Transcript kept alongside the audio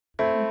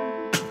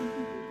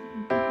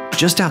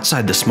Just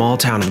outside the small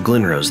town of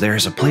Glenrose, there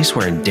is a place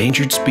where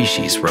endangered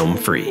species roam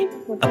free.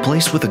 A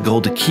place with a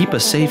goal to keep a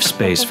safe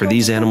space for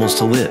these animals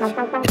to live,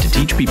 and to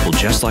teach people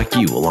just like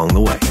you along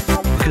the way.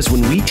 Because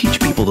when we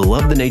teach people to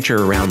love the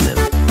nature around them,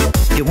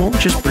 it won't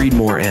just breed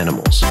more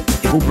animals,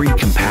 it will breed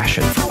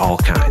compassion for all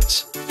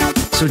kinds.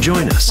 So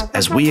join us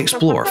as we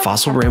explore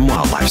Fossil Rim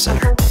Wildlife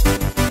Center.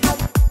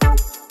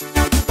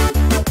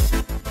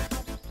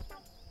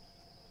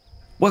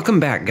 Welcome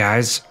back,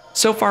 guys.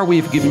 So far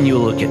we've given you a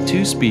look at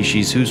two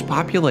species whose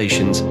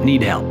populations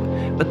need help,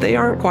 but they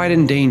aren't quite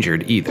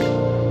endangered either.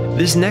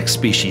 This next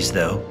species,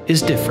 though,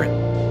 is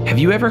different. Have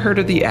you ever heard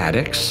of the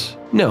Addax?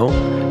 No,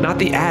 not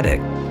the Addax.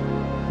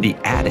 The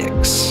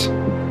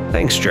Addax.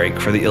 Thanks, Drake,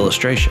 for the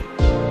illustration.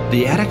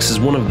 The Addax is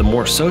one of the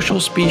more social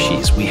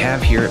species we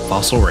have here at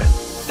Fossil Rim.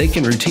 They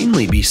can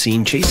routinely be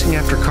seen chasing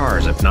after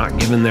cars if not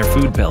given their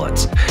food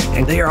pellets,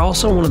 and they are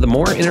also one of the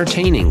more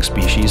entertaining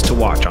species to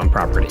watch on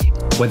property,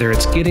 whether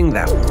it's getting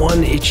that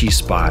one itchy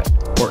spot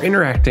or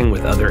interacting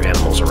with other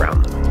animals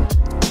around them.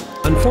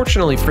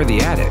 Unfortunately for the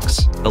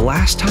Addax, the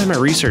last time a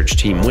research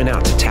team went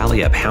out to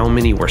tally up how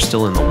many were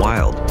still in the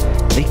wild,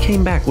 they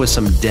came back with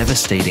some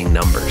devastating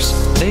numbers.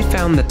 They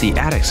found that the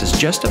Addax is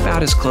just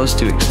about as close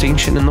to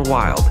extinction in the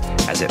wild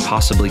as it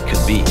possibly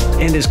could be,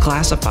 and is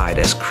classified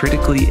as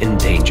critically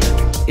endangered.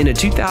 In a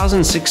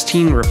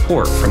 2016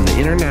 report from the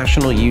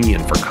International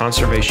Union for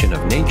Conservation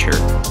of Nature,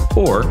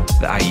 or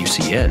the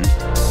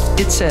IUCN,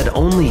 it said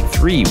only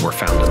 3 were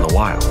found in the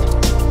wild.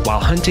 While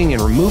hunting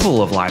and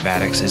removal of live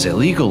Addax is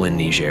illegal in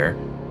Niger,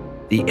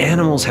 the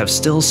animals have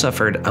still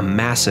suffered a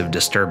massive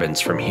disturbance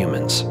from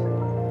humans.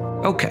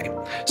 Okay,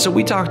 so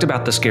we talked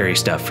about the scary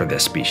stuff for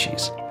this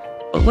species,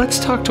 but let's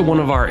talk to one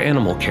of our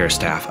animal care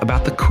staff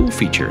about the cool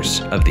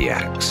features of the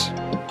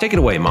Addax. Take it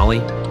away, Molly.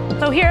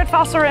 So here at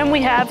Fossil Rim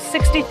we have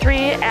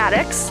 63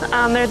 Addax.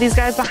 There are these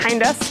guys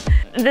behind us.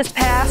 This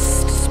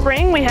past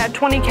spring we had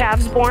 20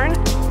 calves born.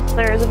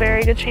 There is a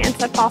very good chance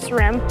that Fossil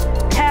Rim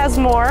has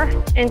more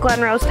in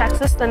Glenrose,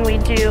 Texas than we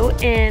do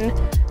in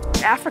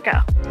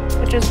Africa,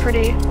 which is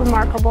pretty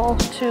remarkable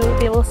to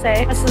be able to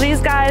say. So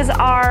these guys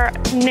are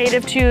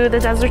native to the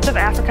deserts of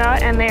Africa,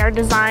 and they are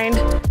designed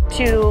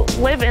to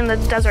live in the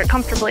desert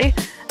comfortably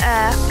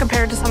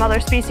compared to some other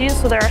species.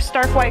 So they're a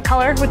stark white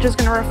color, which is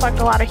going to reflect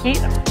a lot of heat.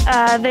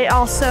 They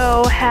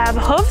also have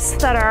hooves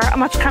that are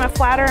much kind of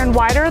flatter and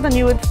wider than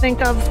you would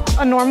think of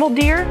a normal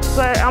deer,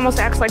 so it almost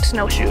acts like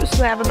snowshoes.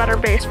 So they have a better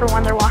base for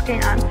when they're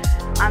walking on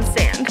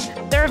sand.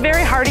 They're a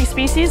very hardy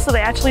species, so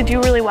they actually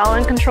do really well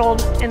in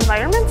controlled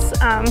environments.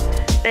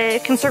 They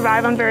can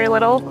survive on very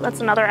little. That's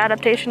another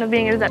adaptation of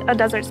being a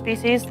desert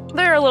species.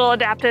 They're a little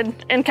adapted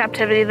in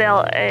captivity.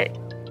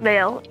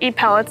 They'll eat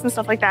pellets and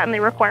stuff like that, and they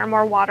require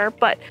more water,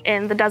 but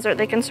in the desert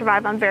they can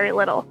survive on very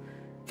little.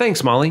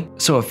 Thanks, Molly.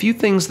 So a few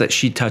things that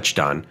she touched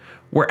on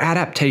were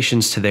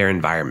adaptations to their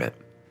environment.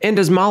 And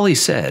as Molly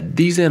said,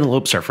 these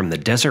antelopes are from the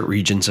desert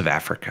regions of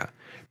Africa,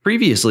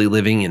 previously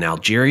living in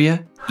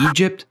Algeria,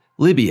 Egypt,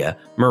 Libya,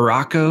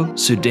 Morocco,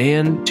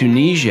 Sudan,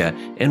 Tunisia,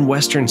 and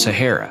Western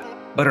Sahara,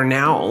 but are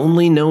now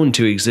only known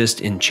to exist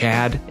in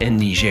Chad and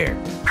Niger.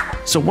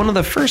 So one of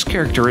the first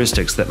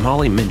characteristics that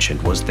Molly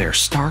mentioned was their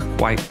stark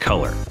white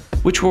color,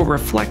 which will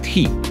reflect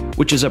heat,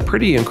 which is a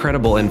pretty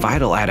incredible and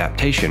vital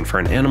adaptation for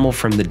an animal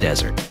from the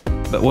desert.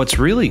 But what's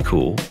really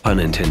cool, pun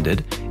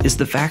intended, is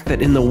the fact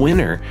that in the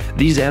winter,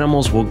 these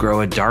animals will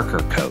grow a darker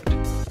coat,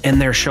 and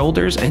their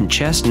shoulders and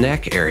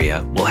chest-neck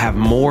area will have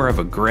more of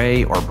a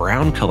gray or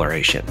brown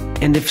coloration.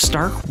 And if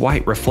stark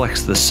white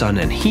reflects the sun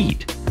and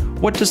heat,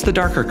 what does the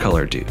darker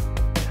color do?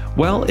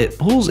 Well, it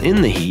pulls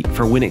in the heat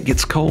for when it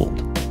gets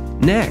cold.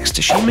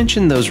 Next, she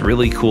mentioned those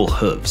really cool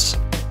hooves.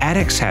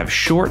 Addax have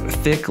short,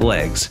 thick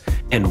legs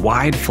and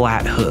wide,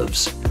 flat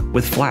hooves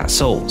with flat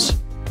soles.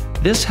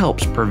 This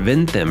helps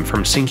prevent them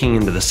from sinking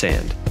into the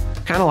sand,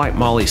 kind of like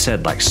Molly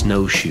said, like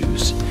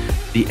snowshoes.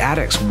 The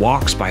Addax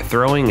walks by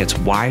throwing its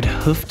wide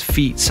hoofed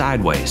feet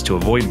sideways to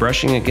avoid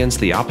brushing against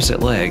the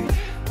opposite leg,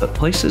 but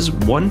places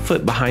one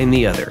foot behind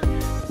the other,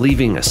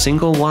 leaving a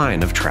single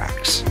line of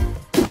tracks.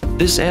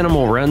 This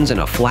animal runs in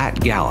a flat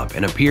gallop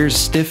and appears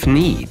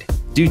stiff-kneed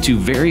due to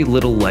very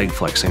little leg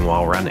flexing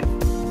while running.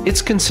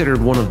 It's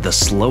considered one of the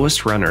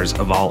slowest runners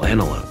of all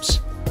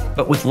antelopes.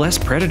 But with less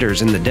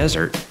predators in the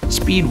desert,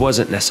 speed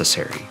wasn't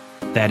necessary.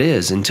 That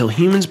is, until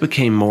humans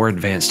became more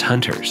advanced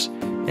hunters,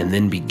 and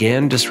then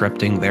began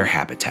disrupting their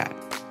habitat.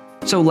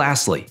 So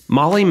lastly,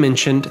 Molly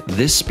mentioned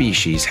this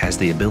species has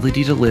the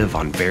ability to live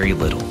on very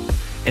little.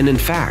 And in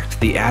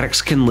fact, the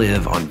Addax can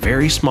live on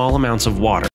very small amounts of water